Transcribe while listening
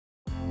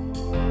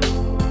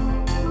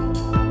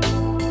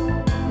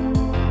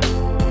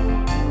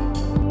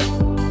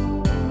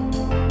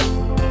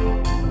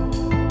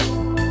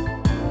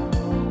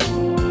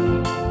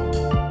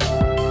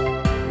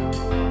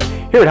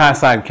Here at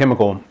Highside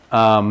Chemical,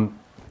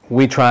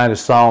 we try to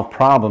solve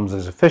problems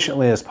as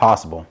efficiently as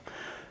possible.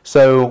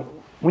 So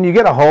when you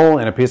get a hole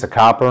in a piece of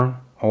copper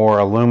or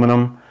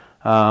aluminum,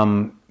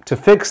 to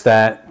fix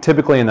that,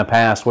 typically in the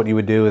past what you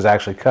would do is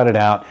actually cut it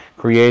out,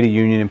 create a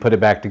union, and put it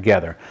back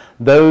together.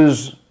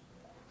 Those,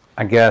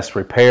 I guess,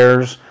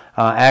 repairs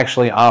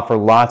actually offer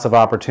lots of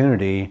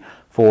opportunity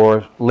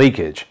for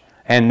leakage.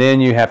 And then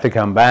you have to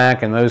come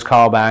back, and those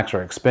callbacks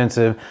are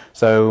expensive.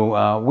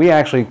 So we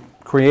actually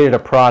created a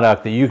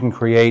product that you can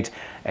create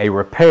a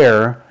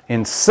repair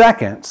in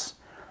seconds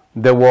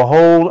that will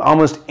hold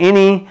almost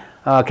any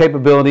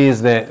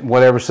capabilities that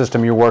whatever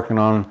system you're working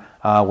on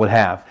would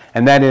have.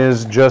 And that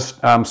is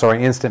just,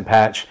 Instant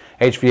Patch,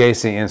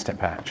 HVAC Instant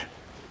Patch.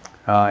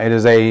 It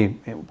is a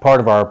part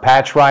of our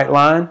Patch Rite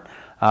line.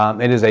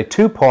 It is a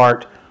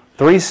two-part,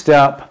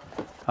 three-step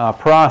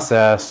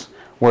process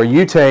where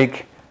you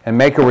take and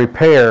make a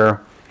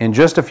repair in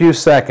just a few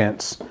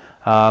seconds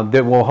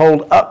that will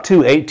hold up to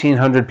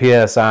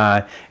 1800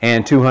 psi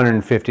and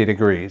 250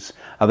 degrees.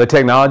 The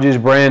technology is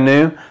brand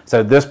new,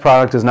 so this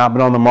product has not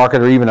been on the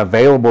market or even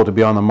available to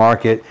be on the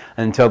market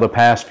until the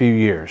past few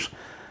years.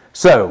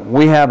 So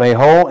we have a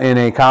hole in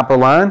a copper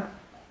line.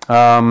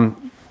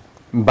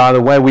 By the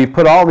way, we've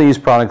put all these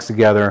products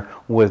together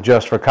with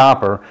just for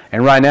copper,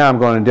 and right now I'm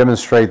going to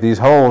demonstrate these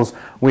holes.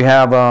 We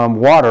have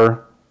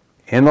water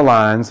in the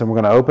lines, and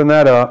we're going to open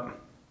that up,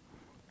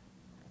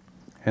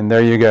 and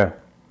there you go.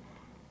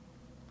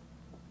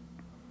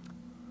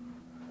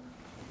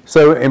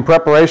 So in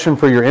preparation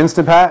for your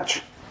Instant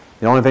Patch,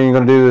 the only thing you're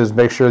going to do is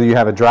make sure that you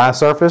have a dry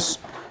surface.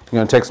 You're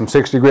going to take some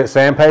 60 grit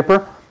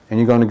sandpaper, and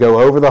you're going to go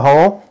over the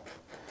hole.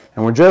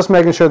 And we're just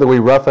making sure that we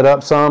rough it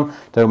up some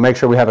to make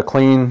sure we have a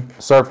clean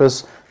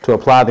surface to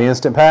apply the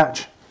Instant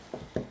Patch.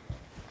 I'm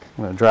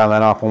going to dry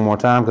that off one more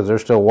time because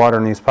there's still water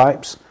in these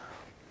pipes.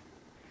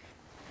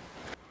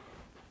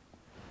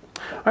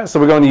 All right, so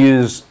we're going to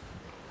use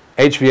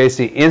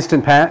HVAC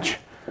Instant Patch.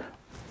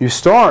 You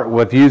start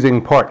with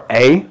using part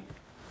A,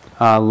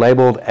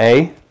 labeled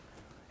A,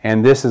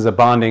 and this is a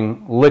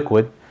bonding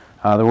liquid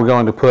that we're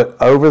going to put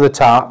over the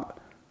top,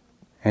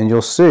 and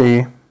you'll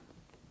see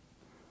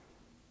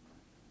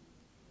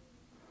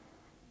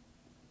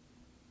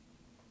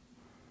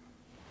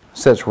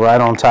sits right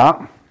on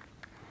top.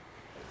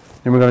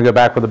 Then we're going to go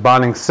back with the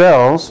bonding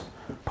cells,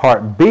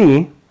 part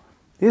B.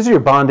 These are your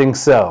bonding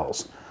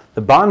cells.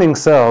 The bonding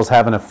cells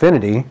have an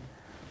affinity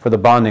for the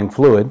bonding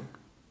fluid.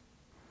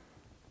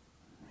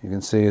 You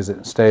can see as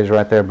it stays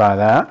right there by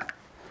that.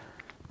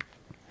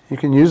 You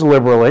can use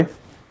liberally,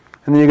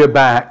 and then you go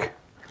back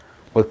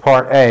with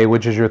part A,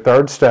 which is your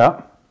third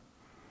step.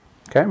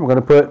 Okay, we're going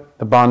to put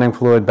the bonding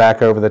fluid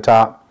back over the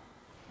top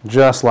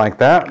just like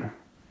that.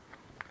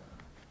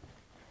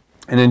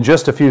 And in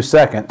just a few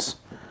seconds,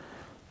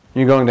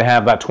 you're going to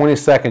have about 20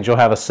 seconds, you'll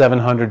have a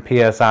 700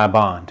 psi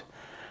bond.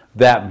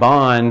 That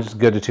bond is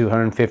good to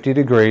 250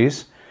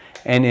 degrees,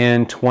 and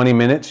in 20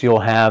 minutes, you'll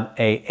have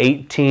a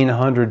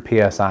 1800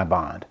 psi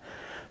bond.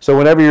 So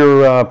whatever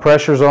your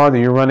pressures are that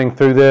you're running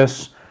through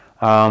this,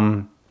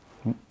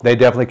 they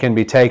definitely can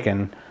be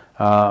taken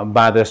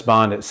by this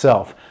bond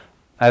itself.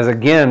 As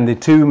again, the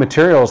two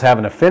materials have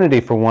an affinity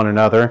for one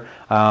another.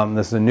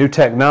 This is a new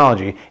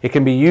technology. It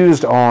can be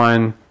used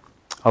on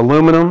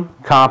aluminum,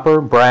 copper,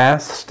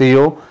 brass,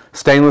 steel,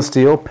 stainless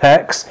steel,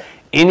 PEX,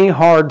 any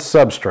hard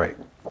substrate.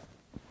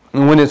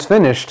 And when it's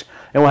finished,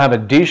 it will have a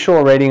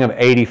D-Shore rating of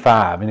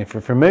 85. And if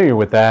you're familiar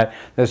with that,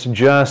 that's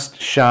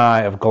just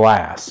shy of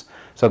glass.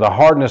 So the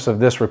hardness of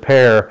this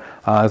repair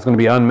is going to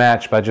be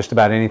unmatched by just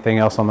about anything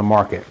else on the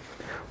market.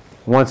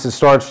 Once it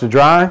starts to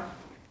dry,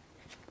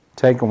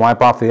 take and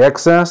wipe off the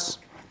excess.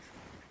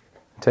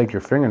 Take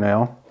your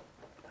fingernail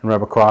and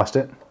rub across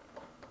it.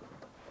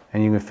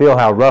 And you can feel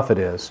how rough it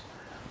is.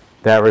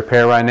 That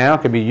repair right now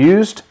can be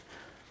used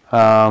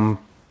and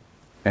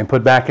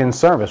put back in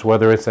service,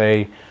 whether it's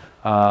a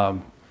air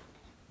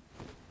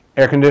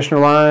conditioner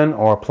line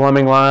or a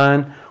plumbing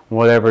line,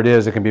 whatever it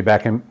is, it can be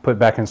put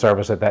back in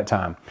service at that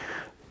time.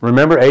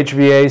 Remember,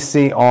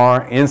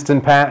 HVACR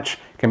Instant Patch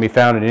can be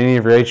found at any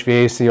of your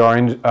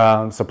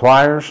HVACR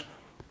suppliers.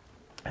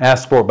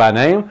 Ask for it by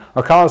name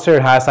or call us here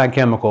at Highside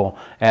Chemical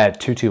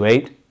at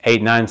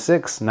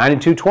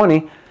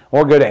 228-896-9220.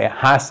 Or go to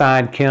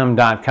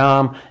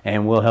highsidechem.com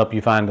and we'll help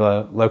you find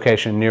a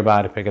location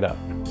nearby to pick it up.